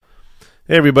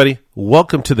Hey, everybody.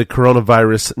 Welcome to the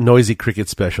coronavirus Noisy Cricket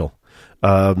special.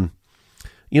 I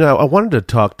wanted to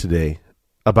talk today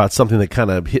about something that kind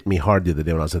of hit me hard the other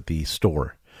day when I was at the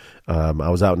store. I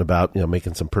was out and about,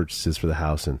 making some purchases for the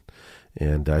house,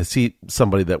 and I see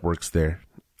somebody that works there.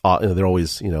 They're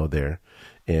always, there.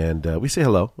 And we say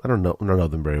hello. I don't know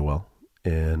them very well.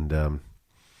 And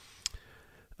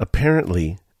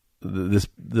apparently,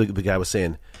 the guy was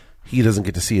saying he doesn't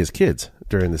get to see his kids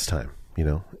during this time.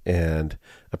 And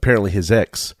apparently his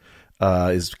ex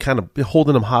is kind of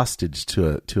holding him hostage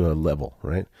to a level,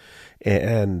 right?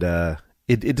 And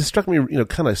it just struck me,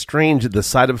 kind of strange the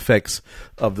side effects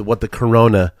of what the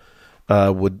corona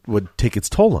would take its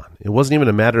toll on. It wasn't even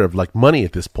a matter of like money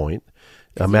at this point.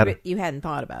 You hadn't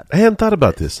thought about that. I hadn't thought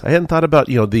about this. I hadn't thought about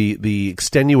the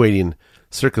extenuating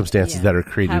circumstances that are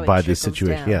created by this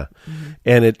situation. Down. Yeah, mm-hmm.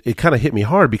 And it kind of hit me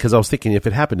hard because I was thinking if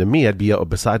it happened to me, I'd be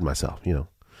beside myself.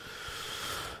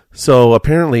 So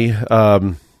apparently,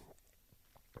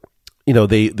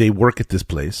 they work at this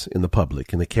place in the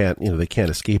public, and they can't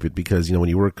escape it because when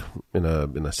you work in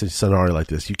a scenario like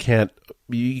this, you can't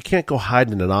go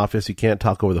hide in an office. You can't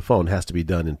talk over the phone. It has to be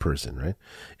done in person, right?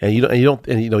 And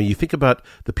you think about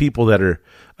the people that are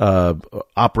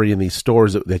operating these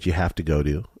stores that you have to go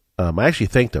to. I actually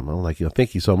thanked them. I'm like,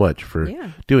 thank you so much for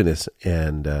doing this,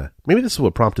 and maybe this is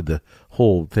what prompted the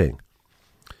whole thing.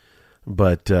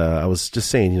 But I was just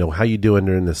saying, how you doing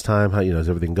during this time? How is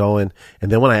everything going?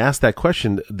 And then when I asked that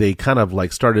question, they kind of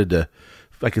like started to.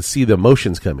 I could see the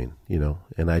emotions coming,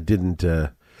 and I didn't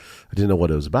know what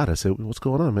it was about. I said, "What's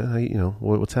going on, man?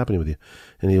 What's happening with you?"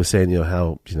 And he was saying,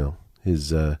 how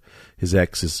his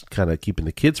ex is kind of keeping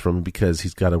the kids from him because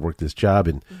he's got to work this job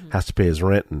and has to pay his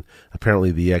rent. And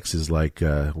apparently the ex is like,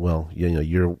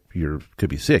 you could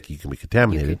be sick. You can be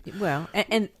contaminated.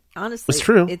 And honestly, it's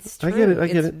true. It's true. I get it.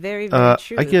 It's very, very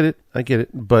true. I get it.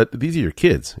 But these are your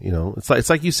kids. It's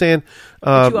like you saying.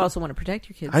 But you also want to protect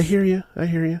your kids. I hear you.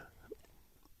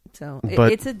 So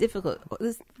it's a difficult.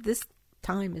 This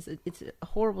time it's a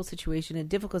horrible situation, a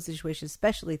difficult situation,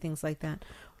 especially things like that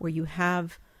where you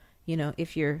have,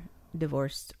 if you're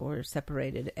divorced or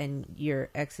separated and your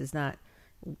ex is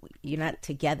you're not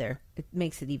together, it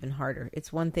makes it even harder.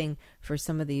 It's one thing for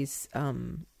some of these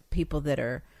people that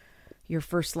are your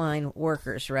first line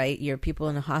workers, right? Your people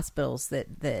in the hospitals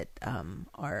that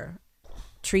are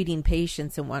treating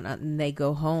patients and whatnot, and they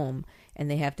go home and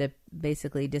they have to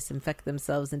basically disinfect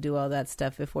themselves and do all that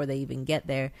stuff before they even get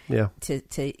there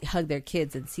to hug their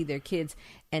kids and see their kids.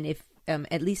 And if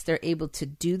at least they're able to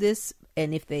do this,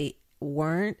 and if they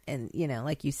weren't, and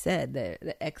like you said,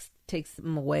 the ex takes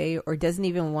them away or doesn't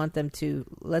even want them to,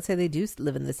 let's say they do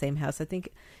live in the same house. I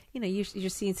think you're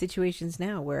seeing situations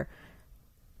now where,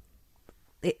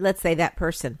 let's say that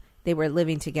person, they were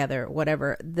living together,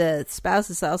 whatever. The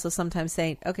spouse is also sometimes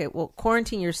saying, okay, well,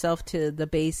 quarantine yourself to the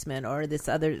basement or this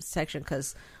other section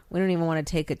because we don't even want to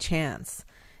take a chance.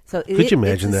 So could you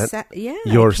imagine that?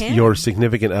 Your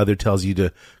significant other tells you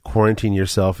to quarantine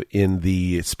yourself in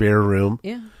the spare room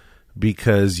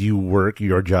because you work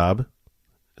your job?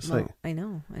 I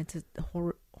know. It's a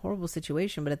horrible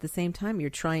situation, but at the same time you're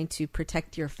trying to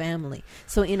protect your family.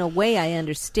 So in a way I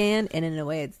understand, and in a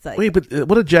way it's like, wait, but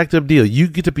what a jacked up deal. You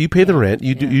pay the rent,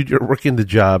 you're working the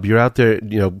job, you're out there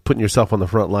putting yourself on the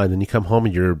front line, and you come home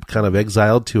and you're kind of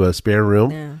exiled to a spare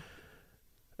room.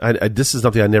 This is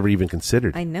something I never even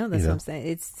considered. I know, that's what I'm saying.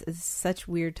 It's such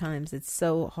weird times. It's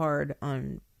so hard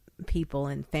on people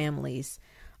and families.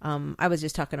 I was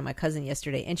just talking to my cousin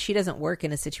yesterday, and she doesn't work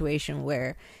in a situation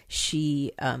where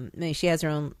she has her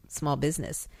own small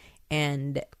business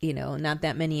and, not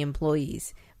that many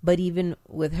employees. But even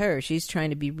with her, she's trying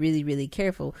to be really, really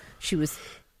careful. She was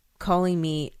calling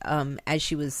me as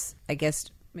she was, I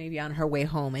guess, maybe on her way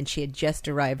home, and she had just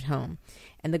arrived home.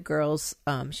 And the girls,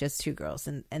 she has two girls,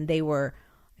 and they were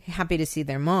happy to see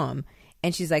their mom.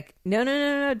 And she's like,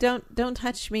 no, don't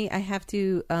touch me. I have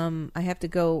to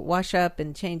go wash up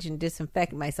and change and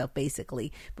disinfect myself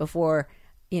basically before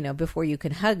you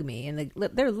can hug me. And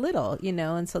they're little,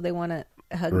 and so they want to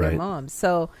hug their mom.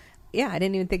 So I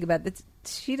didn't even think about that.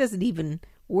 She doesn't even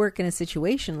work in a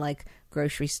situation like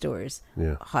grocery stores,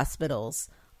 hospitals,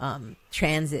 the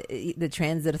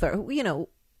transit authority,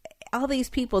 all these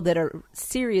people that are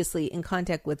seriously in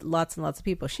contact with lots and lots of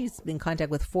people. She's in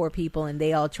contact with 4 people, and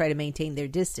they all try to maintain their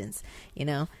distance,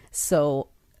 So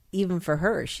even for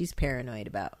her, she's paranoid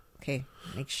about, okay,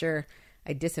 make sure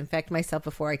I disinfect myself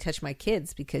before I touch my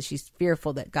kids, because she's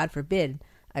fearful that, God forbid,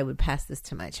 I would pass this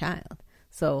to my child.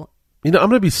 So I'm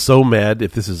going to be so mad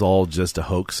if this is all just a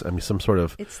hoax. I mean, some sort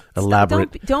of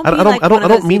elaborate. Don't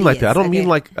mean like that.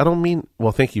 I don't mean.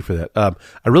 Well, thank you for that.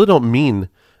 I really don't mean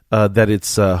that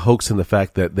it's hoax in the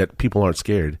fact that people aren't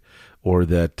scared, or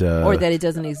that it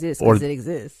doesn't exist because it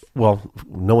exists. Well,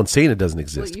 no one's saying it doesn't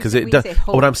exist because Well, it does.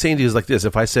 What I'm saying to you is like this: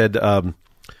 if I said,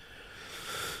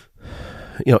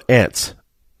 ants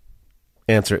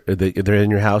are they're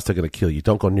in your house, they're going to kill you.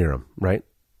 Don't go near them, right?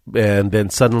 And then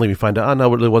suddenly we find out, oh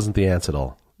no, it wasn't the ants at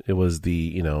all. It was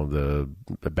the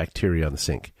bacteria on the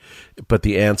sink, but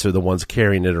the ants are the ones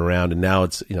carrying it around, and now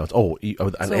it's an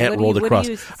ant rolled across.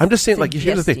 I'm just saying, like,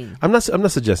 here's the thing. I'm not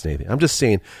suggesting anything. I'm just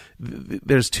saying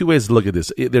there's two ways to look at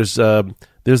this. There's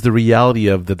the reality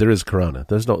of that there is corona.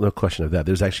 There's no question of that.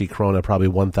 There's actually corona probably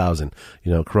 1,000,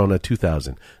 corona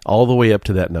 2,000, all the way up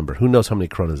to that number. Who knows how many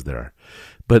coronas there are?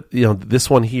 But this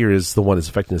one here is the one that's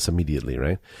affecting us immediately,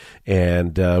 right?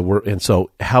 And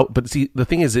But see, the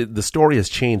thing is, the story has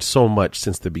changed so much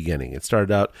since the beginning. It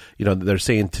started out, they're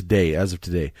saying today, as of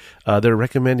today, they're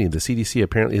recommending. The CDC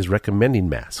apparently is recommending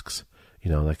masks.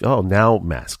 Now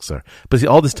masks are. But see,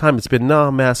 all this time it's been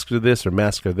masks or this or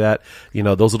mask or that.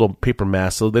 Those little paper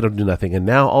masks, so they don't do nothing. And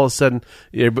now all of a sudden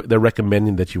they're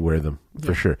recommending that you wear them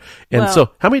for sure. And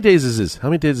so, how many days is this? How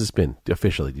many days has it been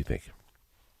officially? Do you think?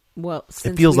 Well,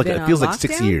 since it feels like lockdown?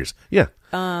 6 years. Yeah.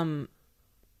 Because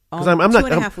I'm not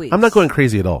 2.5 weeks. I'm not going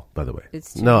crazy at all. By the way,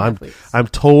 it's 2.5 weeks. I'm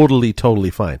totally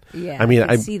fine. Yeah, I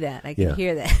can see that. I can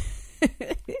hear that.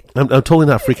 I'm totally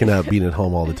not freaking out being at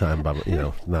home all the time. But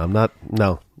no, I'm not.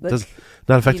 No, not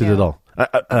affected at all.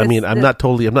 I'm not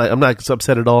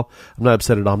upset at all. I'm not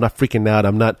upset at all. I'm not freaking out.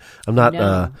 I'm not.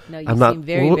 You seem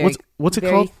very, what's it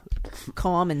called?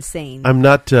 Calm and sane. I'm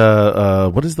not.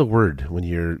 What is the word when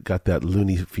you're got that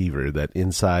loony fever, that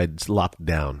inside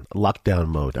lockdown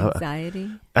mode?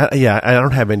 Anxiety. I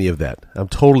don't have any of that. I'm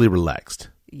totally relaxed.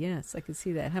 Yes, I can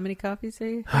see that. How many coffees have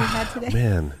you had today?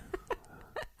 Man.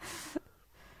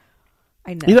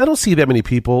 I know. I don't see that many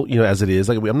people, as it is.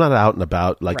 Like, I'm not out and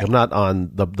about. Like, right. I'm not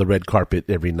on the red carpet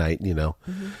every night,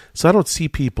 Mm-hmm. So I don't see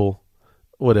people,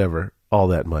 whatever, all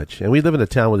that much. And we live in a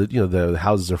town where the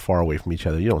houses are far away from each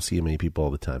other. You don't see many people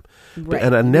all the time. Right.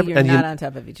 But, and you're not on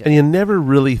top of each other. And you never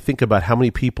really think about how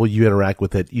many people you interact with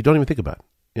that you don't even think about.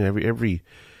 Every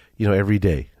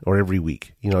day or every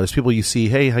week. There's people you see.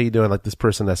 Hey, how you doing? Like this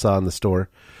person I saw in the store.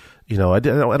 I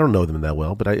don't know them that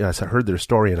well, but I heard their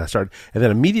story and and then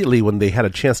immediately when they had a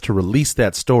chance to release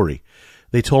that story,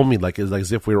 they told me like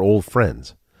as if we were old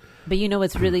friends. But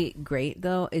what's really great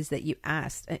though is that you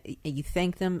asked, you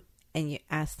thanked them and you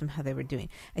asked them how they were doing.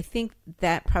 I think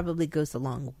that probably goes a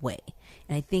long way.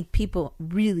 And I think people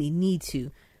really need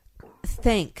to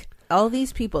thank all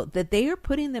these people that they are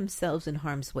putting themselves in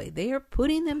harm's way. They are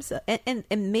putting themselves, and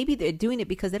maybe they're doing it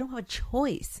because they don't have a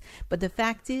choice. But the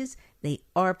fact is, they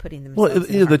are putting themselves in harm's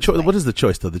way. What is the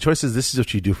choice, though? The choice is this is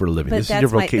what you do for a living. This is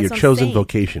your chosen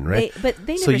vocation, right? But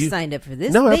they never signed up for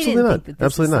this. No, they absolutely not. Think that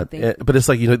absolutely not. But it's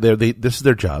like this is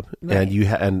their job, right. And you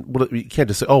can't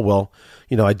just say, oh well,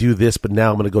 I do this, but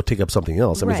now I'm going to go take up something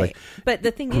else. I mean, right. It's like, but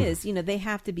the thing is, they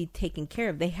have to be taken care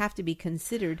of. They have to be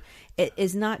considered. It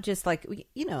is not just like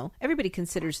everybody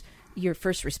considers your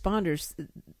first responders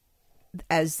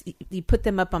as you put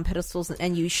them up on pedestals,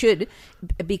 and you should,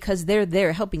 because they're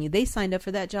there helping you. They signed up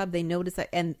for that job. They notice that,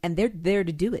 and they're there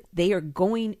to do it. They are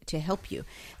going to help you.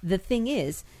 The thing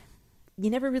is, you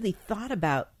never really thought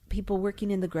about people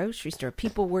working in the grocery store,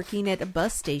 people working at a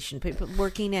bus station, people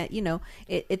working at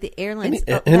at the airlines,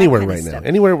 anywhere right now,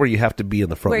 anywhere where you have to be in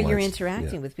the front where lines. You're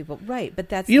interacting with people, right? But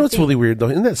that's what's really weird though.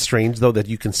 Isn't that strange though that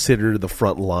you consider the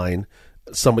front line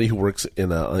somebody who works in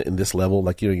this level,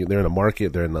 like they're in a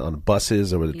market, they're on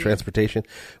buses or with transportation,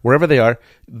 wherever they are,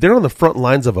 they're on the front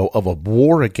lines of a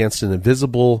war against an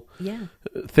invisible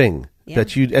thing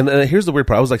that you. And here's the weird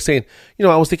part. I was like saying,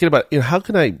 I was thinking about, how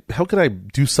can I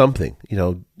do something,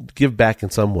 give back in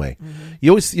some way. Mm-hmm.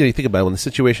 You always, you think about it, when the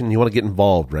situation, you want to get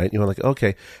involved, right? You want to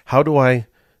okay, how do I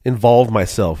involve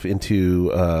myself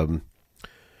into,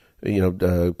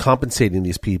 compensating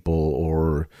these people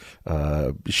or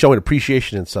showing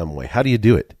appreciation in some way? How do you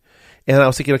do it? And I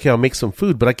was thinking, okay, I'll make some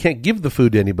food, but I can't give the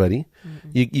food to anybody. Mm-hmm.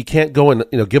 You can't go and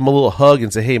give them a little hug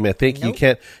and say, hey man, thank you. You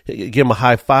can't give them a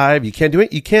high five. You can't do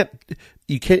it. You can't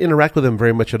interact with them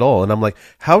very much at all. And I'm like,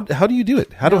 how do you do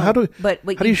it? How do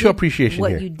you show appreciation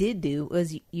here? What you did do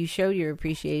was you showed your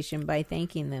appreciation by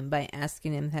thanking them, by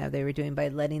asking them how they were doing, by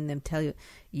letting them tell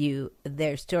you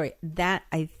their story. That,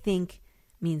 I think,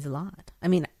 means a lot. I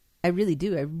mean, I really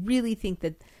do. I really think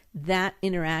that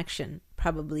interaction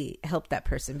probably helped that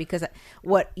person, because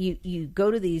what you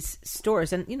go to these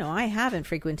stores, and I haven't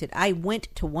frequented. I went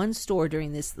to one store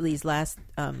during these last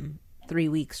 3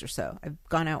 weeks or so. I've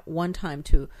gone out one time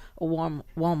to a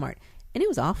Walmart, and it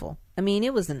was awful. I mean,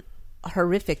 it was a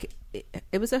horrific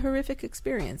it was a horrific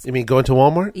experience. You mean going to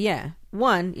Walmart? Yeah.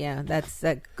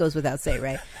 That goes without say,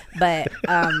 right? But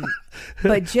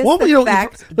just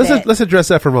Walmart, the fact let's address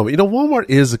that for a moment. Walmart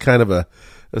is a kind of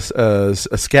a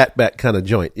scat back kind of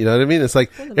joint. You know what I mean? It's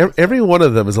like every one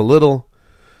of them is a little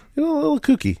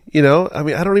kooky. I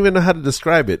mean, I don't even know how to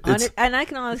describe it. And I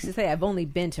can honestly say I've only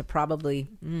been to probably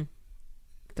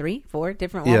 3-4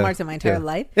 different Walmarts in my entire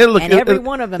life, and every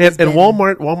one of them. And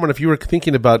Walmart. If you were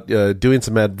thinking about doing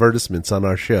some advertisements on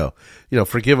our show,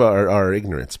 forgive our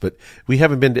ignorance, but we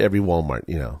haven't been to every Walmart.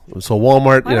 So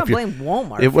Walmart. I don't blame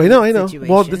Walmart. I know.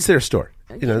 Well, it's their store.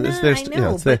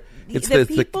 It's their. The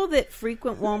people that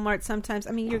frequent Walmart sometimes.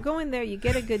 I mean, you're going there, you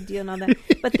get a good deal and all that,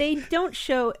 but they don't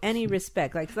show any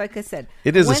respect. Like I said,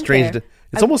 it is a strange.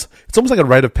 It's almost like a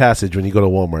rite of passage when you go to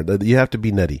Walmart. You have to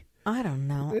be nutty. I don't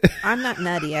know. I'm not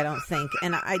nutty, I don't think.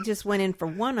 And I just went in for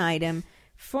one item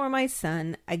for my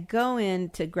son. I go in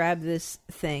to grab this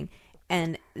thing,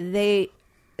 and the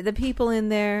people in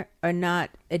there are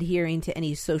not adhering to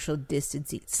any social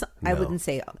distancing. So, no.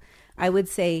 I would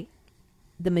say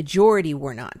the majority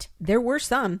were not. There were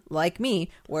some, like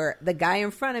me, where the guy in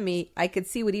front of me, I could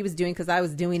see what he was doing because I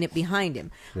was doing it behind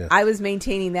him. Yeah. I was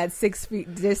maintaining that 6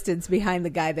 feet distance behind the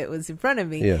guy that was in front of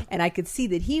me, and I could see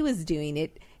that he was doing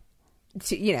it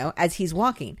as he's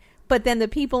walking. But then the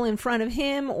people in front of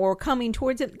him or coming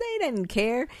towards him, they didn't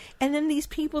care. And then these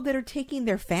people that are taking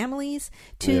their families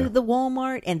to the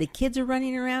Walmart and the kids are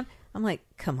running around. I'm like,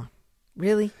 come on,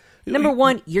 really? Number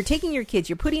one, you're taking your kids,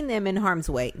 you're putting them in harm's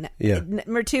way.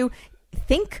 Number two,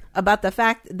 think about the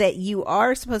fact that you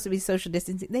are supposed to be social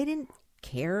distancing. They didn't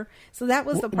care. So that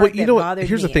was the part that bothered me.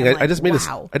 Here's the thing. I just made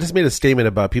a statement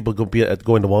about people going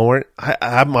to Walmart.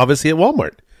 I'm obviously at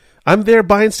Walmart. I'm there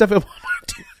buying stuff at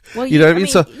Walmart. Well, you know what I mean?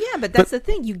 So, but that's the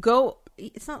thing. You go.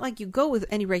 It's not like you go with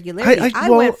any regularity. I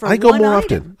went for one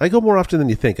item. I go more often than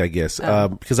you think, I guess.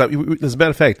 Because as a matter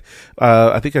of fact,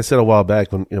 I think I said a while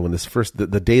back when this first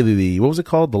the day of what was it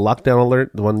called? The lockdown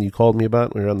alert, the one you called me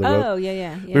about. We were on the road. Oh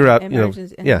yeah. We were out.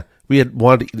 We had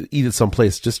wanted to eat at some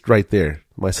place just right there,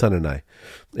 my son and I,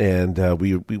 and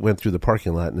we went through the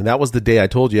parking lot, and that was the day I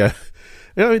told you.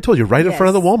 I told you right in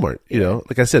front of the Walmart.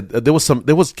 Like I said, there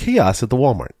was chaos at the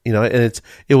Walmart. And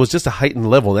it was just a heightened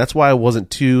level. That's why I wasn't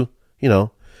too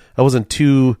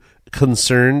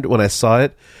concerned when I saw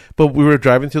it. But we were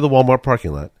driving through the Walmart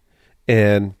parking lot,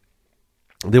 and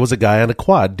there was a guy on a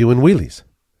quad doing wheelies.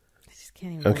 I just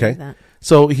can't even believe that.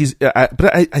 So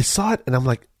I saw it, and I'm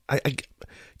like,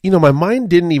 my mind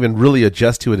didn't even really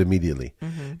adjust to it immediately.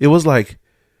 Mm-hmm. It was like,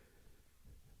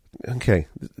 okay,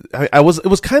 it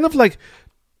was kind of like,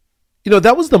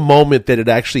 that was the moment that it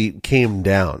actually came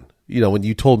down. When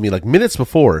you told me like minutes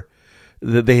before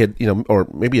that they had, or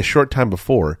maybe a short time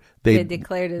before they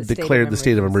declared the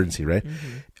state of emergency, right?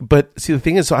 Mm-hmm. But see, the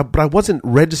thing is, but I wasn't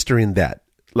registering that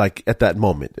like at that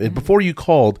moment. Mm-hmm. Before you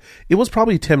called, it was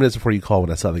probably 10 minutes before you called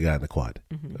when I saw the guy on the quad.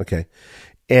 Mm-hmm. Okay,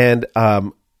 and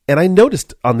I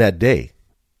noticed on that day,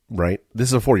 right? This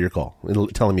is before your call,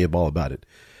 telling me all about it.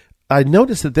 I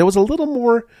noticed that there was a little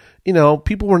more,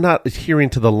 people were not adhering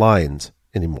to the lines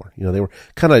anymore. They were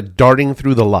kind of darting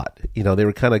through the lot. They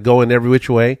were kind of going every which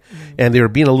way, and they were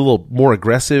being a little more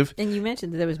aggressive. And you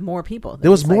mentioned that there was more people.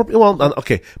 There was more.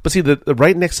 Okay. But see, the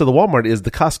right next to the Walmart is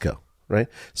the Costco, right?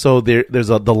 So there's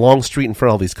the long street in front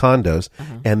of all these condos,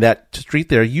 and that street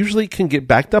there usually can get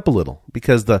backed up a little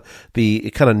because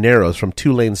it kind of narrows from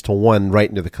 2 lanes to 1 right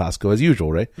into the Costco as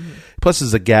usual, right? Mm-hmm. Plus,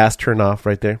 there's a gas turn off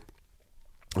right there.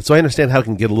 So I understand how it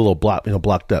can get a little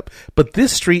blocked up. But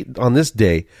this street on this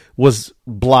day was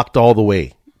blocked all the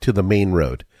way to the main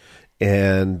road.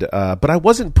 And but I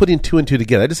wasn't putting 2 and 2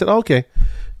 together. I just said, okay,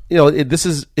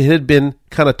 it had been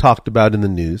kind of talked about in the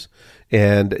news.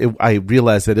 And I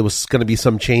realized that it was going to be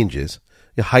some changes,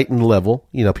 a heightened level,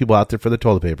 people out there for the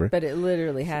toilet paper. But it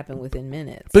literally happened within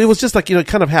minutes. But it was just like, it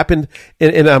kind of happened.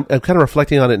 And I'm kind of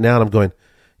reflecting on it now, and I'm going,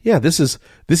 yeah, this is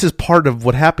part of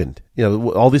what happened.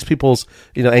 All these people's,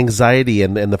 anxiety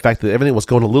and the fact that everything was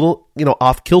going a little,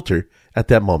 off kilter at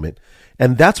that moment.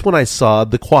 And that's when I saw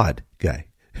the quad guy.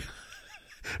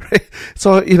 Right?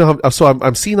 So,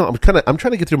 I'm seeing, I'm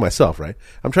trying to get through myself, right?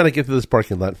 I'm trying to get through this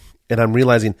parking lot, and I'm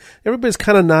realizing everybody's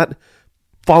kind of not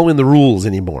following the rules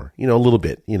anymore, a little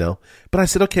bit, But I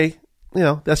said, okay,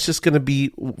 that's just going to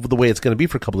be the way it's going to be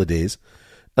for a couple of days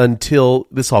until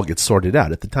this all gets sorted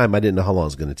out. At the time, I didn't know how long it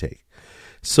was going to take.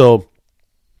 So,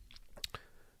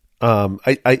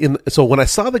 so when I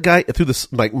saw the guy through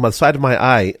my side of my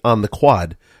eye on the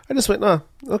quad, I just went,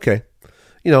 okay.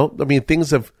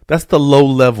 That's the low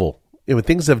level.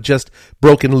 Things have just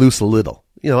broken loose a little.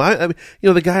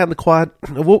 The guy on the quad,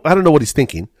 I don't know what he's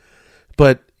thinking,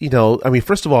 But, I mean,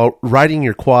 first of all, riding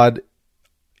your quad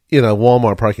in a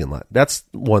Walmart parking lot, that's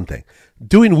one thing.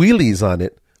 Doing wheelies on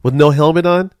it with no helmet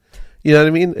on, you know what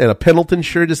I mean? And a Pendleton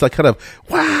shirt, just like kind of,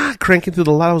 cranking through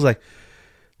the lot. I was like,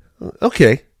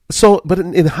 okay. So, but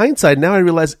in hindsight, now I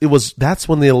realize that's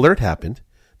when the alert happened.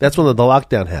 That's when the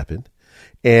lockdown happened.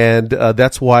 And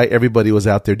that's why everybody was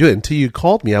out there doing it. Until you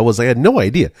called me, I had no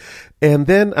idea. And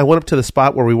then I went up to the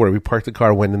spot where we were. We parked the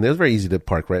car, went in there. It was very easy to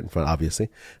park right in front, obviously.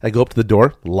 I go up to the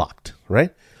door, locked,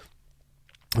 right?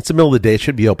 It's the middle of the day. It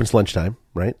should be open. It's lunchtime,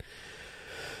 right?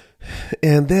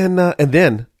 And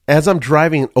then as I'm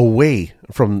driving away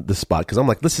from the spot, because I'm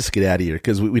like, let's just get out of here,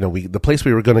 because the place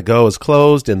we were going to go is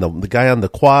closed, and the guy on the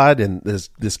quad, and there's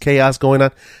this chaos going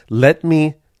on.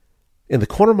 In the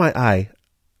corner of my eye,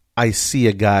 I see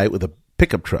a guy with a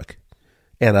pickup truck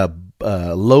and a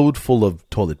load full of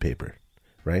toilet paper,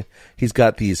 right? He's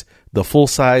got the full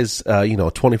size,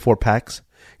 24 packs.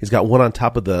 He's got one on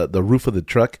top of the roof of the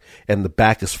truck, and the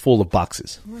back is full of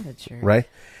boxes, right?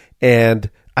 And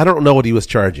I don't know what he was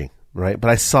charging, right? But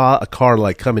I saw a car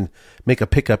like come and make a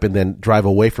pickup and then drive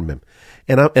away from him.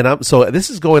 And so this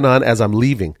is going on as I'm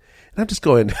leaving, and I'm just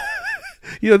going,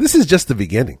 this is just the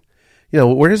beginning.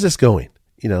 Where is this going?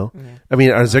 I mean,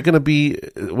 is there going to be,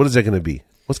 what is there going to be?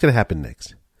 What's going to happen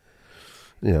next?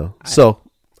 So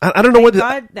I don't know what.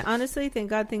 Honestly,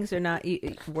 thank God things are not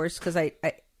worse, because I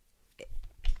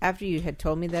after you had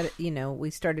told me that, we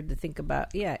started to think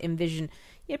about, envision,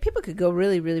 people could go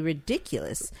really, really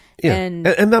ridiculous. Yeah. And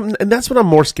that's what I'm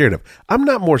more scared of. I'm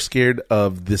not more scared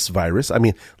of this virus. I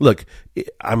mean, look, you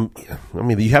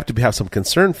have to have some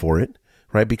concern for it.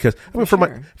 Right, because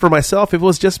for myself, if it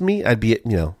was just me, that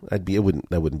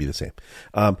wouldn't be the same.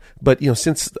 But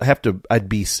since I'd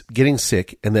be getting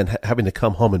sick and then having to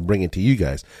come home and bring it to you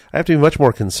guys, I have to be much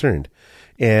more concerned.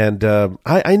 And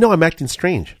I know I'm acting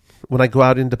strange when I go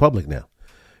out into public now.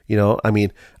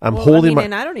 I'm holding my.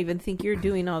 And I don't even think you're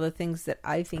doing all the things that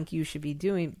I think you should be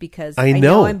doing, because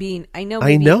I'm being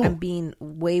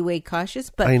way, way cautious.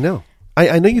 But I know.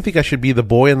 I know you think I should be the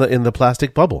boy in the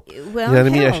plastic bubble. Well, I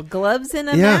mean? Gloves and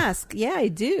a mask. Yeah, I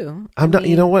do. I'm not.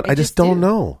 You know what? I just don't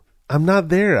know. I'm not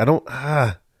there. I don't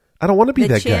want to be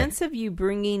that guy. The chance of you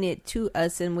bringing it to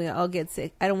us and we all get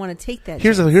sick, I don't want to take that.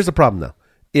 Here's the problem, though.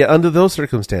 Yeah, under those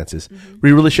circumstances,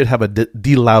 we really should have a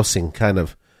delousing kind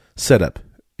of setup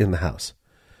in the house.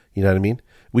 You know what I mean?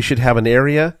 We should have an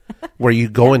area where you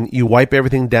go and you wipe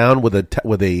everything down with a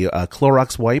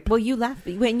Clorox wipe. Well, you laugh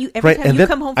every time you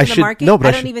come home from the market.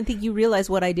 I don't even think you realize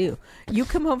what I do. You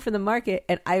come home from the market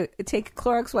and I take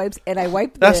Clorox wipes and I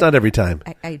wipe. That's not every time.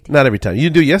 I not every time. You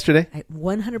didn't do it yesterday. I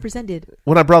 100% did.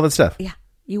 When I brought that stuff. Yeah,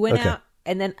 you went out.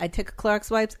 And then I took Clorox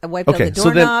wipes. I wiped on the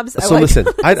doorknobs. So listen,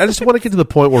 I just want to get to the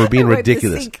point where we're being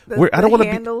ridiculous. I don't want to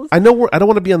be. I don't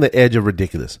want to be on the edge of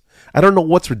ridiculous. I don't know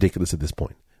what's ridiculous at this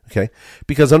point. Okay,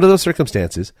 because under those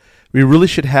circumstances, we really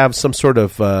should have some sort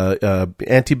of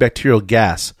antibacterial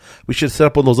gas. We should set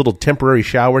up one of those little temporary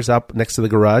showers up next to the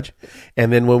garage,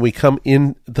 and then when we come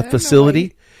in the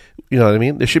facility, you know what I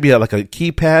mean? There should be like a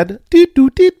keypad,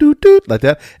 like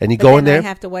that, and you go in there. I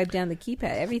have to wipe down the keypad.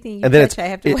 Everything you touch, I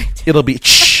have to wipe down. It'll be,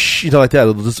 like that.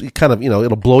 It'll just kind of,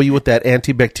 it'll blow you with that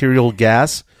antibacterial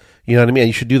gas. You know what I mean? And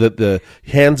you should do the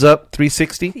hands up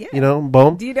 360,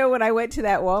 boom. Do you know when I went to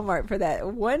that Walmart for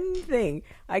that one thing,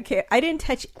 I didn't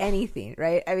touch anything,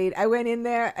 right? I mean, I went in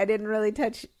there, I didn't really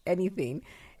touch anything.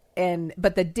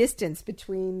 But the distance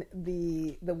between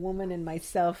the woman and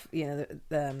myself, I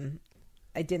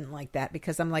didn't like that,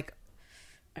 because I'm like,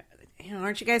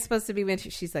 aren't you guys supposed to be with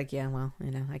you? She's like, yeah, well,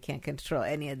 I can't control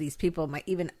any of these people,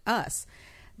 even us.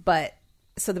 But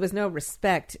so there was no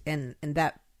respect, and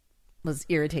that was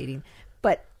irritating.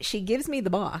 But she gives me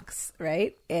the box,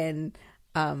 right? And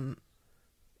I'm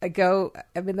in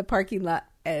the parking lot,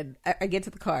 and I get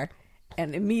to the car,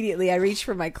 and immediately I reach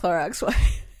for my Clorox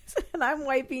wipes, and I'm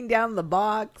wiping down the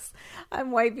box.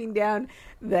 I'm wiping down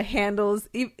the handles,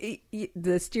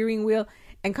 the steering wheel.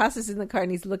 And Costas in the car, and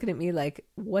he's looking at me like,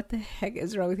 what the heck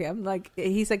is wrong with you? I'm like,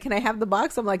 he's like, can I have the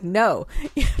box? I'm like, no.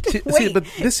 See, but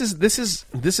this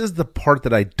is the part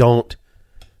that I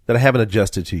haven't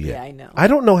adjusted to yet. Yeah, I know. I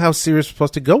don't know how serious we're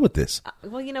supposed to go with this.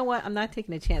 Well, you know what? I'm not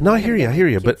taking a chance. No, I hear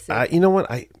you. But you know what?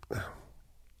 Like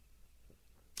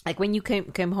when you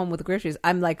came home with the groceries,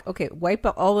 I'm like, okay, wipe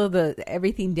all of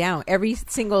everything down. Every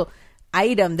single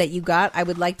item that you got, I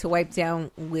would like to wipe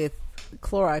down with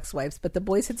Clorox wipes. But the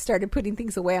boys had started putting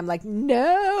things away. I'm like,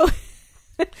 no.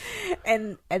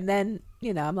 and then,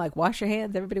 I'm like, wash your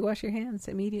hands. Everybody wash your hands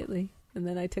immediately. And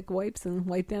then I took wipes and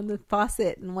wiped down the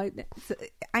faucet and wiped. So,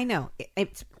 I know.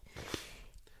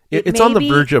 It's on the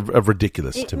verge of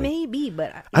ridiculous to me. It may be,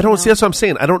 but I don't see. That's what I'm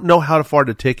saying. I don't know how far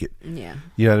to take it. Yeah.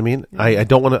 You know what I mean? I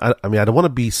don't want to. I mean, I don't want to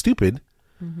be stupid,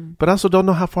 but I also don't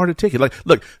know how far to take it. Like,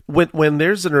 look, when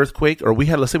there's an earthquake, or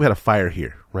let's say we had a fire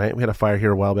here, right? We had a fire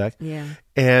here a while back. Yeah.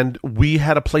 And we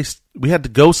had a place. We had to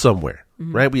go somewhere,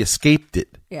 right? We escaped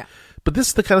it. Yeah. But this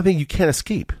is the kind of thing you can't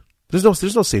escape. There's no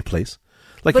safe place.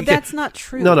 Like, but that's not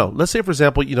true. No. Let's say, for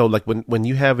example, like when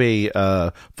you have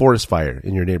a forest fire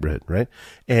in your neighborhood, right?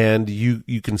 And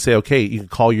you can say, okay, you can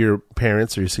call your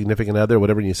parents or your significant other or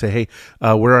whatever, and you say, hey,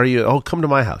 where are you? Oh, come to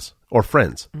my house. Or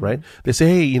friends, right? They say,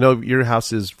 hey, your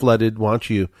house is flooded. Why don't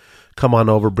you come on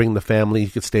over, bring the family. You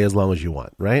could stay as long as you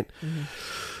want, right?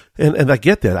 And I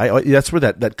get that. That's where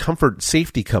that comfort,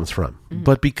 safety comes from.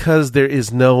 But because there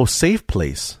is no safe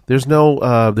place, there's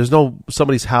no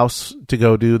somebody's house to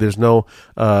go to. There's no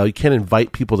you can't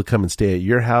invite people to come and stay at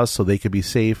your house so they could be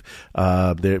safe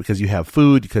there because you have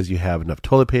food, because you have enough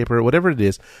toilet paper, whatever it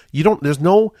is. There's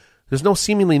no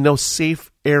seemingly no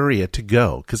safe area to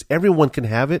go because everyone can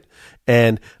have it,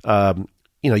 and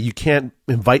you can't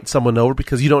invite someone over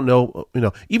because you don't know,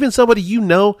 even somebody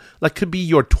like could be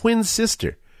your twin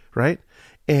sister. Right?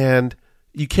 And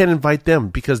you can't invite them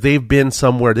because they've been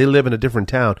somewhere. They live in a different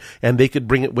town and they could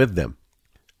bring it with them.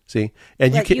 See?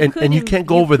 And you can't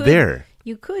go over there.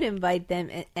 You could invite them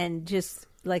and just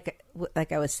like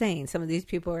I was saying, some of these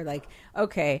people are like,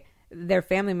 okay, they're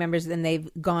family members and they've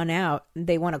gone out.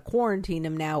 They want to quarantine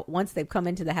them now. Once they've come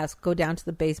into the house, go down to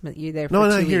the basement. You're there for 2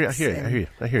 weeks. I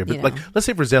hear you. But like, let's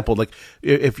say, for example, like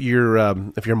if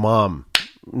your mom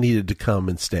needed to come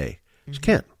and stay, she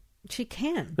can't. She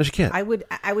can. No, she can't. I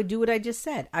would do what I just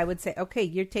said. I would say, okay,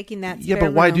 you're taking that. Yeah,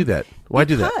 but why do that? Why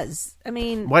do that? Because I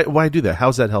mean, why do that?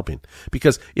 How's that helping?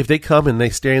 Because if they come and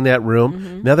they stay in that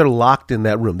room, now they're locked in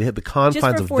that room. They have the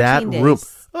confines of that room.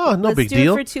 Oh, no big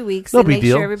deal. Let's do it for 2 weeks. No and big make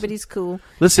deal. Sure everybody's cool.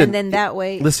 Listen, and then that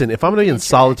way. Listen, if I'm going to be in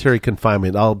solitary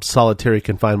confinement, I'll solitary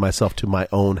confine myself to my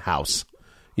own house.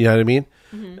 You know what I mean?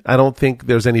 I don't think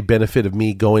there's any benefit of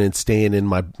me going and staying in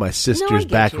my sister's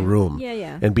back room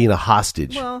and being a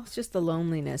hostage. Well, it's just the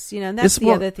loneliness, and that's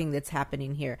the other thing that's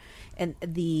happening here. And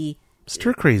the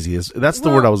stir crazy that's the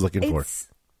word I was looking for.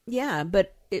 Yeah,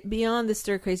 but beyond the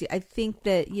stir crazy, I think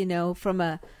that,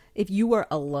 if you are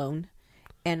alone,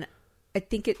 and I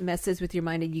think it messes with your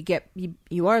mind and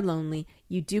you are lonely,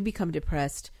 you do become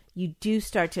depressed. You do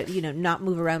start to, not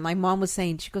move around. My mom was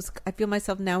saying, she goes, I feel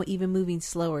myself now even moving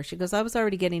slower. She goes, I was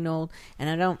already getting old and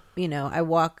I don't, I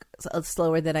walk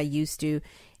slower than I used to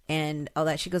and all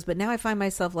that. She goes, but now I find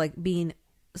myself like being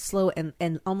slow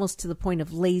and almost to the point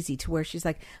of lazy, to where she's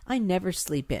like, I never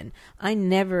sleep in. I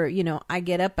never, I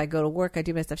get up, I go to work, I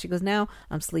do my stuff. She goes, now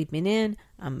I'm sleeping in,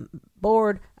 I'm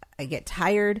bored, I get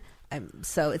tired.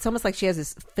 So it's almost like she has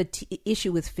this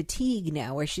issue with fatigue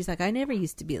now, where she's like, I never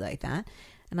used to be like that.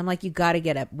 And I'm like, you got to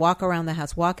get up, walk around the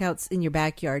house, walk out in your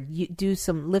backyard,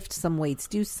 lift some weights,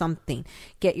 do something,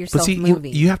 get yourself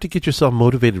moving. You have to get yourself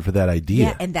motivated for that idea.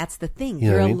 Yeah, and that's the thing.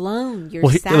 You're alone. You're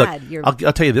sad. Look,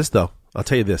 I'll tell you this though.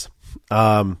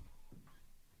 Ever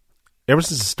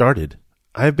since it started,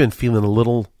 I've been feeling a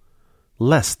little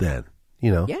less than,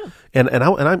 Yeah. And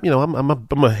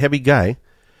I'm a heavy guy,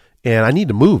 and I need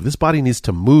to move. This body needs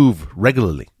to move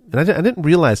regularly, and I didn't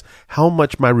realize how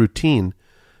much my routine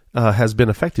has been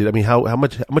affected. I mean, how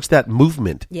much that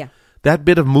movement, that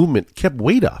bit of movement kept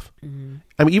weight off. Mm-hmm.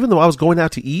 I mean, even though I was going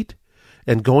out to eat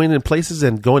and going in places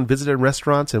and going visiting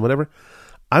restaurants and whatever,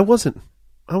 I was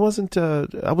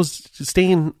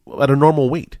staying at a normal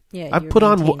weight. Yeah, I put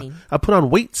on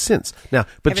weight since now.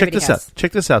 But check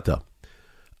this out though.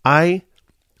 I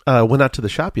went out to the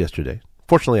shop yesterday.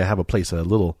 Fortunately, I have a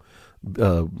little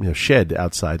shed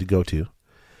outside to go to,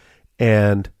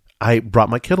 and I brought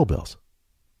my kettlebells.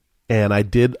 And I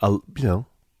did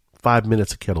 5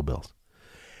 minutes of kettlebells,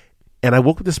 and I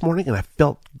woke up this morning and I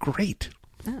felt great.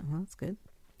 Oh, well, that's good.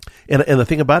 And the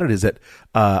thing about it is that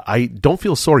I don't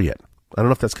feel sore yet. I don't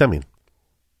know if that's coming.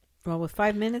 Well, with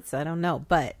 5 minutes, I don't know,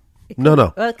 but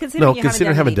no. Well, considering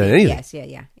I haven't done anything. Yes,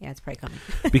 yeah, it's probably coming.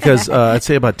 Because I'd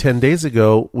say about 10 days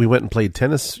ago, we went and played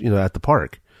tennis, at the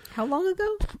park. How long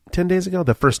ago? 10 days ago,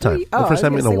 the first time. The first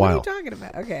time in a while. What are you talking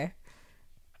about? Okay.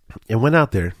 And went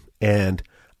out there, and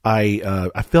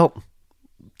I felt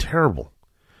terrible.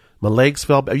 My legs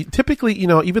felt. Typically,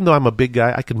 even though I'm a big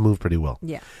guy, I can move pretty well.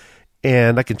 Yeah.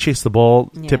 And I can chase the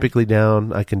ball typically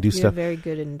down. I can do stuff. Very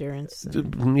good endurance.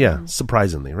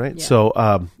 Surprisingly, right? Yeah.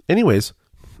 So, anyways,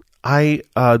 I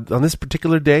on this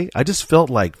particular day, I just felt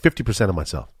like 50% of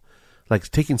myself, like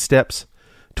taking steps,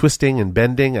 twisting and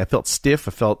bending. I felt stiff.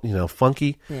 I felt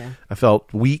funky. Yeah. I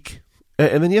felt weak.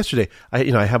 And then yesterday,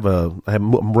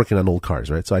 I'm working on old cars,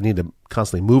 right? So I need to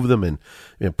constantly move them and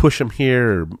push them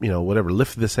here, or whatever,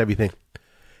 lift this heavy thing.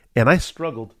 And I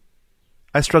struggled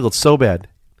so bad.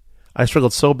 I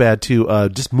struggled so bad to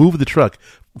just move the truck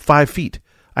 5 feet.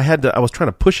 I was trying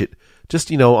to push it just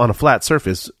on a flat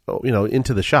surface,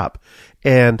 into the shop,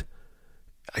 and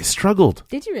I struggled.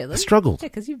 Did you really? I struggled. Yeah,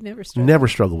 because you've never struggled. Never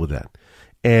struggled with that.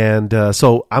 And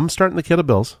so I'm starting the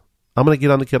kettlebells. I'm going to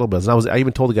get on the kettlebells. And I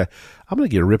even told the guy, I'm going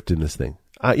to get ripped in this thing.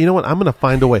 You know what? I'm going to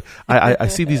find a way. I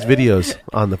see these videos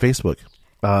on the Facebook.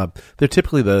 They're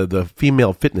typically the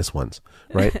female fitness ones,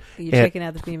 right? You're checking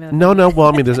out the female. No.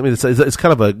 Well, it's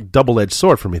kind of a double-edged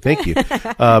sword for me. Thank you,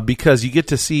 because you get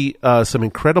to see some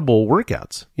incredible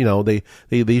workouts. They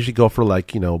usually go for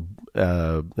glutes.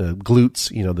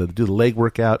 They do the leg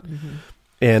workout,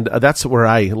 and that's where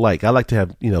I like to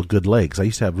have good legs. I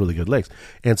used to have really good legs,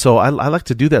 and so I like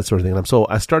to do that sort of thing. And so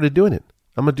I started doing it.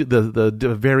 I'm gonna do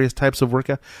the various types of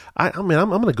workout. I'm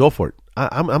gonna go for it.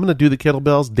 I'm gonna do the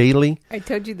kettlebells daily. I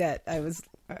told you that I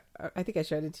think I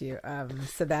showed it to you.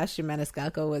 Sebastian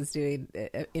Maniscalco was doing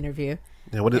an interview.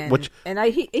 Yeah,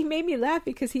 he made me laugh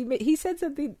because he said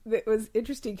something that was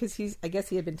interesting because I guess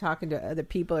he had been talking to other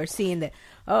people or seeing that,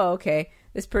 oh, okay,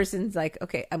 this person's like,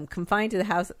 okay, I'm confined to the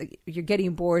house. You're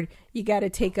getting bored. You got to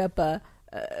take up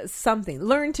something,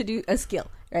 learn to do a skill,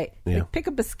 right? Yeah. Like, pick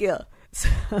up a skill. So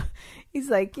he's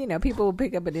like, people will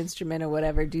pick up an instrument or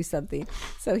whatever, do something.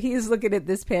 So he's looking at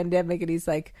this pandemic and he's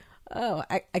like, oh,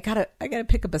 I gotta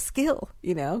pick up a skill,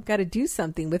 gotta do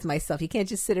something with myself. You can't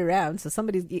just sit around. So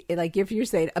somebody's like, if you're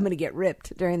saying I'm going to get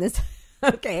ripped during this,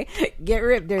 okay, get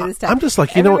ripped during this time. I'm just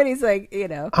like, everybody's like,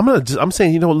 I'm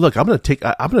saying, look, I'm going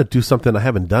to do something I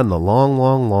haven't done in a long,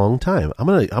 long, long time. I'm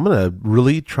going to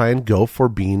really try and go for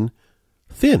being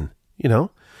thin,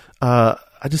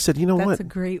 I just said, what? That's a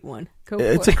great one.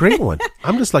 It's a great one.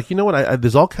 I'm just like, what?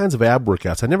 There's all kinds of ab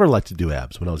workouts. I never liked to do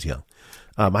abs when I was young.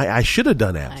 I should have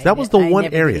done abs. That was the one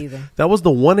area. That was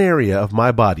the one area of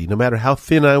my body. No matter how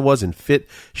thin I was in fit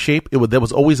shape, there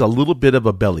was always a little bit of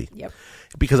a belly. Yep.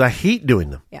 Because I hate doing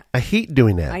them. Yeah. I hate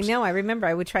doing abs. I know. I remember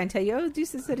I would try and tell you, do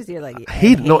some sit you're like, I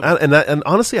hate it. No, and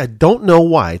honestly, I don't know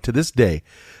why to this day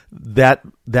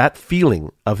that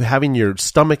feeling of having your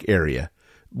stomach area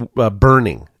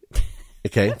burning.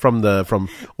 Okay,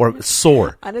 or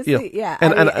sore. Honestly, yeah.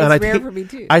 And it's rare for me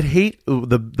too. I'd hate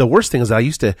the worst thing is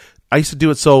that I used to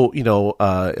do it so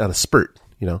on a spurt.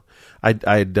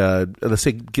 I'd let's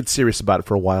say get serious about it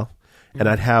for a while, and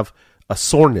I'd have a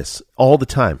soreness all the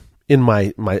time in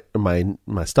my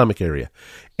stomach area,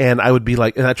 and I would be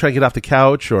like, and I'd try to get off the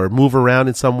couch or move around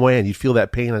in some way, and you'd feel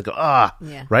that pain. I'd go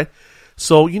right.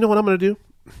 So you know what I'm going to do?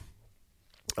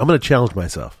 I'm going to challenge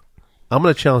myself. I'm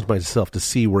going to challenge myself to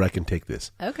see where I can take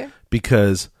this. Okay.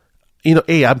 Because,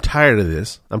 I'm tired of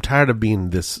this. I'm tired of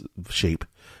being this shape,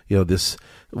 this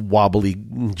wobbly,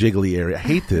 jiggly area. I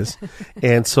hate this.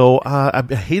 And so I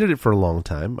hated it for a long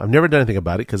time. I've never done anything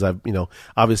about it because I've,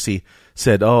 obviously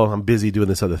said, oh, I'm busy doing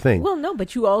this other thing. Well, no,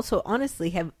 but you also honestly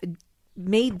have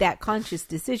made that conscious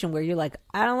decision where you're like,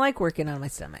 I don't like working on my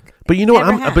stomach. But you know what?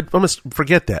 I'm going to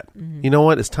forget that. Mm-hmm. You know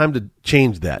what? It's time to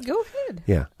change that. Go ahead.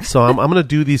 Yeah. So I'm going to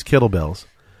do these kettlebells,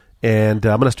 and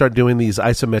I'm going to start doing these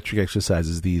isometric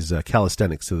exercises, these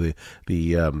calisthenics. So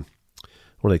the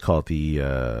what do they call it? The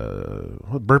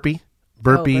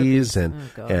burpees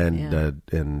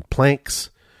and planks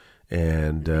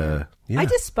and yeah. I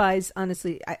despise,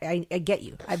 honestly, I get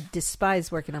you. I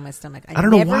despise working on my stomach. I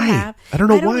don't know why. I don't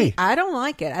know why. I don't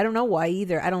like it. I don't know why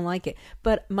either. I don't like it.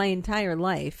 But my entire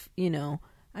life,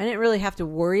 I didn't really have to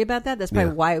worry about that. That's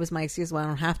probably why it was my excuse why I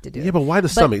don't have to do it. Yeah, but why the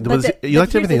stomach? You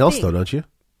like everything else, though, don't you?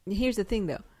 Here's the thing,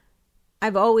 though.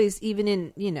 I've always, even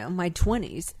in, my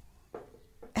 20s,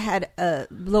 had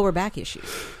lower back issues.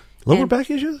 Lower back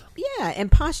issues? Yeah,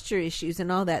 and posture issues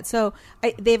and all that. So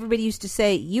everybody used to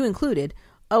say, you included,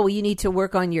 oh, well, you need to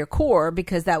work on your core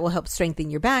because that will help strengthen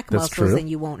your back muscles and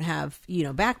you won't have,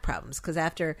 back problems. Because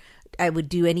after I would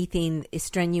do anything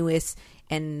strenuous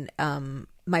and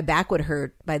my back would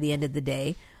hurt by the end of the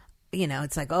day,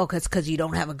 it's like, oh, because you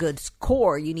don't have a good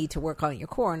core, you need to work on your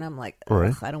core. And I'm like,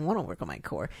 right. I don't want to work on my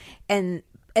core. And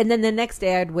then the next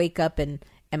day I'd wake up and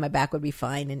my back would be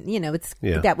fine. And,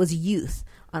 that was youth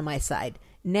on my side.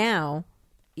 Now,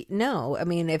 no. I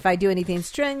mean, if I do anything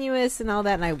strenuous and all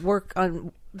that and I work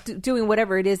on doing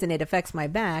whatever it is and it affects my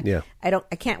back, I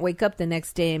can't wake up the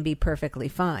next day and be perfectly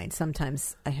fine.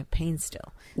 Sometimes I have pain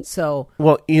still. So,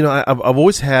 well, I've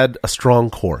always had a strong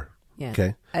core. Yeah.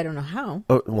 Okay. I don't know how.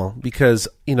 Oh, well, because,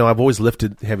 I've always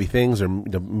lifted heavy things or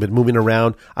been moving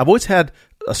around. I've always had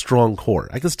a strong core.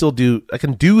 I can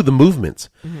do the movements.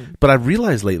 Mm-hmm. But I've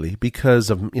realized lately, because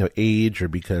of, age or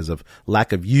because of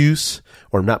lack of use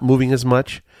or not moving as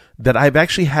much, that I've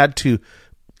actually had to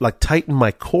like tighten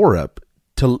my core up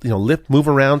to, move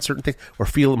around certain things or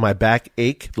feel my back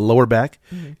ache, the lower back.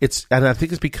 Mm-hmm. And I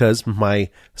think it's because my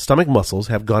stomach muscles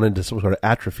have gone into some sort of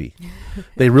atrophy.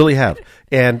 They really have.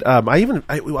 And I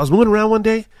was moving around one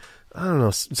day, I don't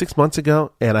know, 6 months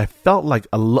ago, and I felt like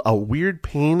a weird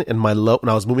pain in my when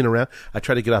I was moving around. I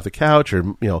tried to get off the couch,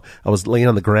 or I was laying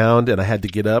on the ground and I had to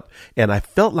get up, and I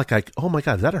felt like oh my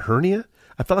God, is that a hernia?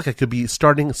 I felt like I could be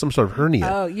starting some sort of hernia.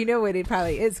 Oh, you know what it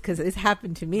probably is, because it's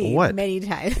happened to me many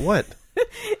times. What?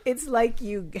 It's like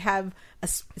you have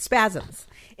spasms.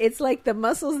 It's like the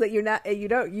muscles that you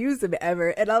don't use them ever,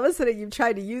 and all of a sudden you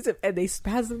try to use them and they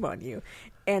spasm on you.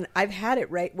 And I've had it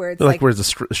where it's like where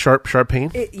it's a sharp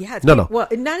pain. No. Well,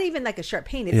 not even like a sharp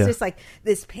pain. It's just like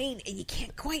this pain, and you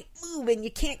can't quite move, and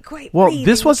you can't quite. Well, breathe,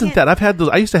 this wasn't that. I've had those.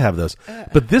 I used to have those,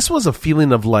 but this was a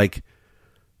feeling of like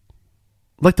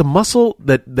the muscle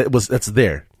that's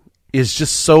there is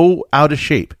just so out of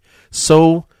shape,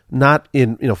 so not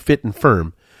in fit and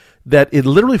firm, that it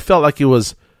literally felt like it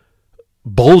was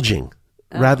bulging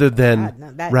rather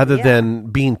than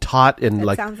being taut and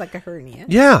that sounds like a hernia.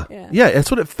 Yeah. That's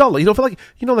what it felt like. It felt like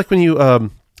like when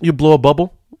you blow a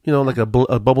bubble, like a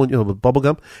bubble, bubble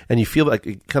gum, and you feel like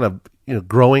it kind of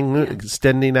growing,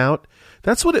 extending out.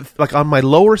 That's what it like on my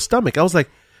lower stomach. I was like,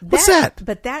 what's that?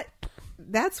 But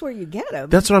that's where you get them.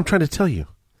 That's what I'm trying to tell you.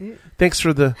 Thanks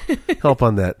for the help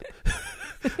on that.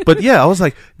 But yeah, I was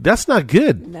like, that's not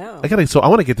good. No. So I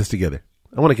want to get this together.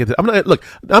 I want to get this.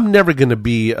 I'm never going to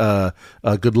be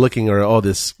good looking or all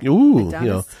this,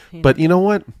 but you know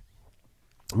what?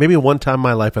 Maybe one time in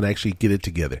my life I'd actually get it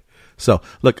together. So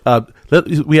look,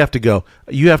 we have to go.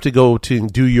 You have to go to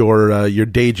do your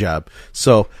day job.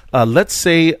 So let's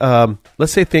say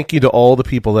thank you to all the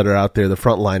people that are out there, the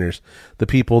frontliners, the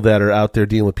people that are out there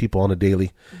dealing with people on a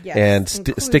daily, and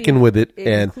sticking with it,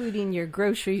 including your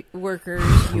grocery workers,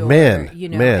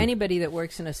 anybody that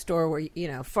works in a store where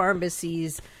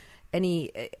pharmacies,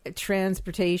 any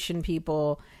transportation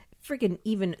people, freaking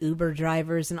even Uber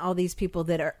drivers, and all these people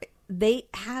they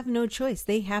have no choice.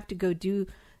 They have to go do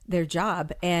their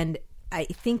job, and I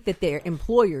think that their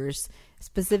employers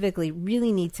specifically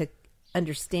really need to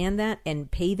understand that and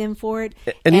pay them for it,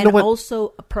 and also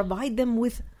provide them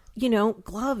with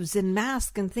gloves and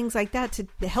masks and things like that to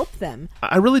help them.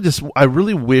 I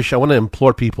really wish, I want to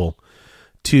implore people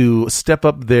to step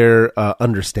up their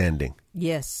understanding.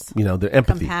 Yes. Their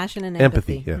empathy. Compassion and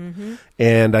empathy. Yeah. Mm-hmm.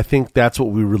 And I think that's what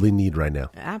we really need right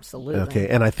now. Absolutely. Okay.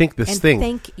 And I think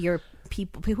thank your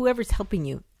people, whoever's helping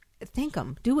you. Thank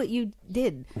them. Do what you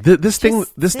did. This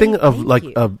thing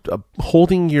of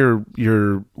holding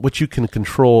your what you can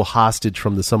control hostage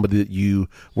from somebody that you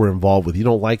were involved with. You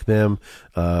don't like them.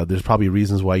 There's probably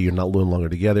reasons why you're not no longer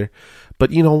together.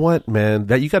 But you know what, man?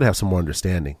 That you got to have some more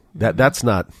understanding. Mm-hmm. That's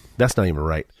not even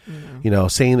right. Mm-hmm.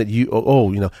 Saying that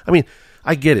I mean,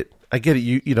 I get it.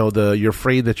 You're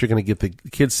afraid that you're going to get the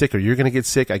kids sick or you're going to get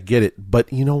sick. I get it.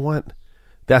 But you know what?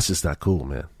 That's just not cool,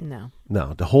 man.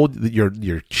 No. To hold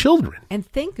your children. And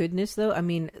thank goodness, though, I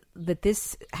mean, that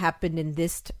this happened in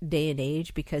this day and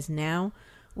age, because now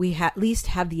we at least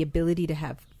have the ability to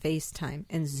have FaceTime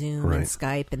and Zoom and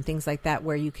Skype and things like that,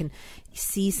 where you can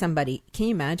see somebody. Can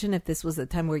you imagine if this was a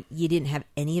time where you didn't have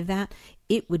any of that?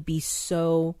 It would be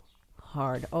so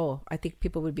hard. Oh, I think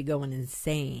people would be going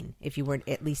insane if you weren't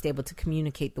at least able to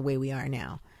communicate the way we are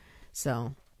now.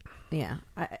 So... yeah,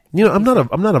 I'm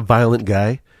not a violent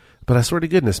guy, but I swear to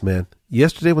goodness, man.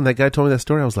 Yesterday when that guy told me that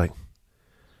story, I was like,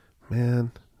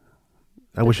 man,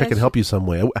 I wish I could help you some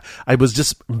way. I was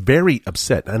just very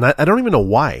upset, and I don't even know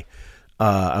why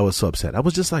I was so upset. I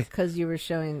was just like, because you were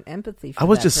showing empathy for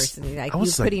person. Like, you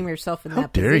putting yourself in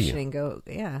that position and go,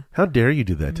 yeah. How dare you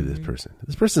do that to this person?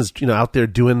 This person's out there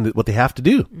doing what they have to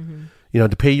do. Mm-hmm.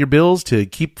 To pay your bills, to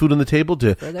keep food on the table,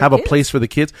 to have a place for the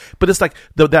kids. But it's like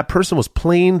that person was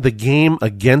playing the game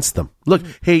against them. Look,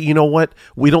 hey, you know what?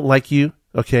 We don't like you,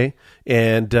 okay?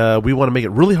 And we want to make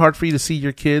it really hard for you to see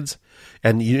your kids.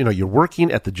 And, you're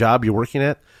working at the job you're working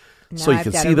at, now so you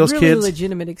can see those kids.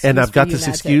 And I've got this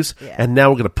excuse, and now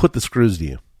we're going to put the screws to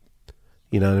you.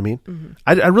 You know what I mean? Mm-hmm.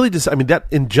 I really that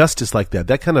injustice like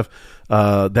that kind of,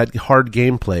 that hard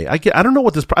gameplay. I don't know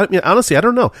what this, honestly, I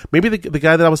don't know. Maybe the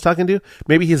guy that I was talking to,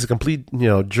 maybe he's a complete,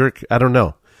 jerk. I don't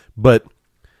know. But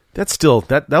That's still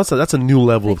that's a new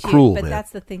level of cruel, but man.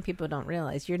 that's the thing people don't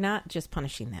realize. You're not just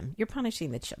punishing them. You're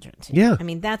punishing the children too. Yeah. I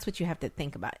mean, that's what you have to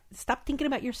think about. Stop thinking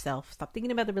about yourself. Stop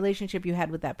thinking about the relationship you had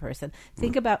with that person.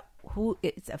 Think about who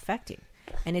it's affecting.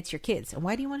 And it's your kids. And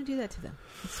why do you want to do that to them?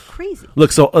 It's crazy.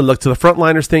 Look, to the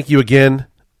frontliners, thank you again.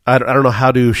 I don't know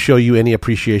how to show you any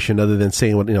appreciation other than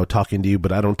saying talking to you,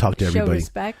 but I don't talk to everybody. Show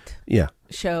respect. Yeah.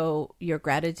 Show your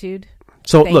gratitude.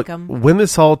 So Thank look, 'em. when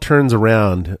this all turns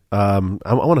around, I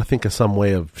want to think of some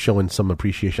way of showing some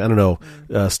appreciation. I don't know,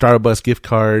 Starbucks gift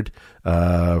card,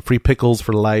 free pickles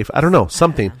for life. I don't know,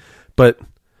 something. But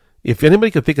if anybody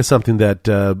could think of something that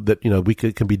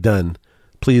can be done,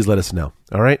 please let us know.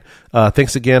 All right.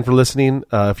 Thanks again for listening.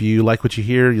 If you like what you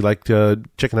hear, you like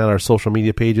checking out our social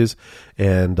media pages,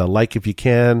 and like if you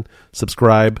can,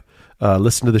 subscribe.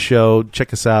 Listen to the show.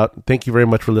 Check us out. Thank you very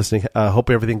much for listening. Hope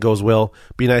everything goes well.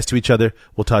 Be nice to each other.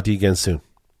 We'll talk to you again soon.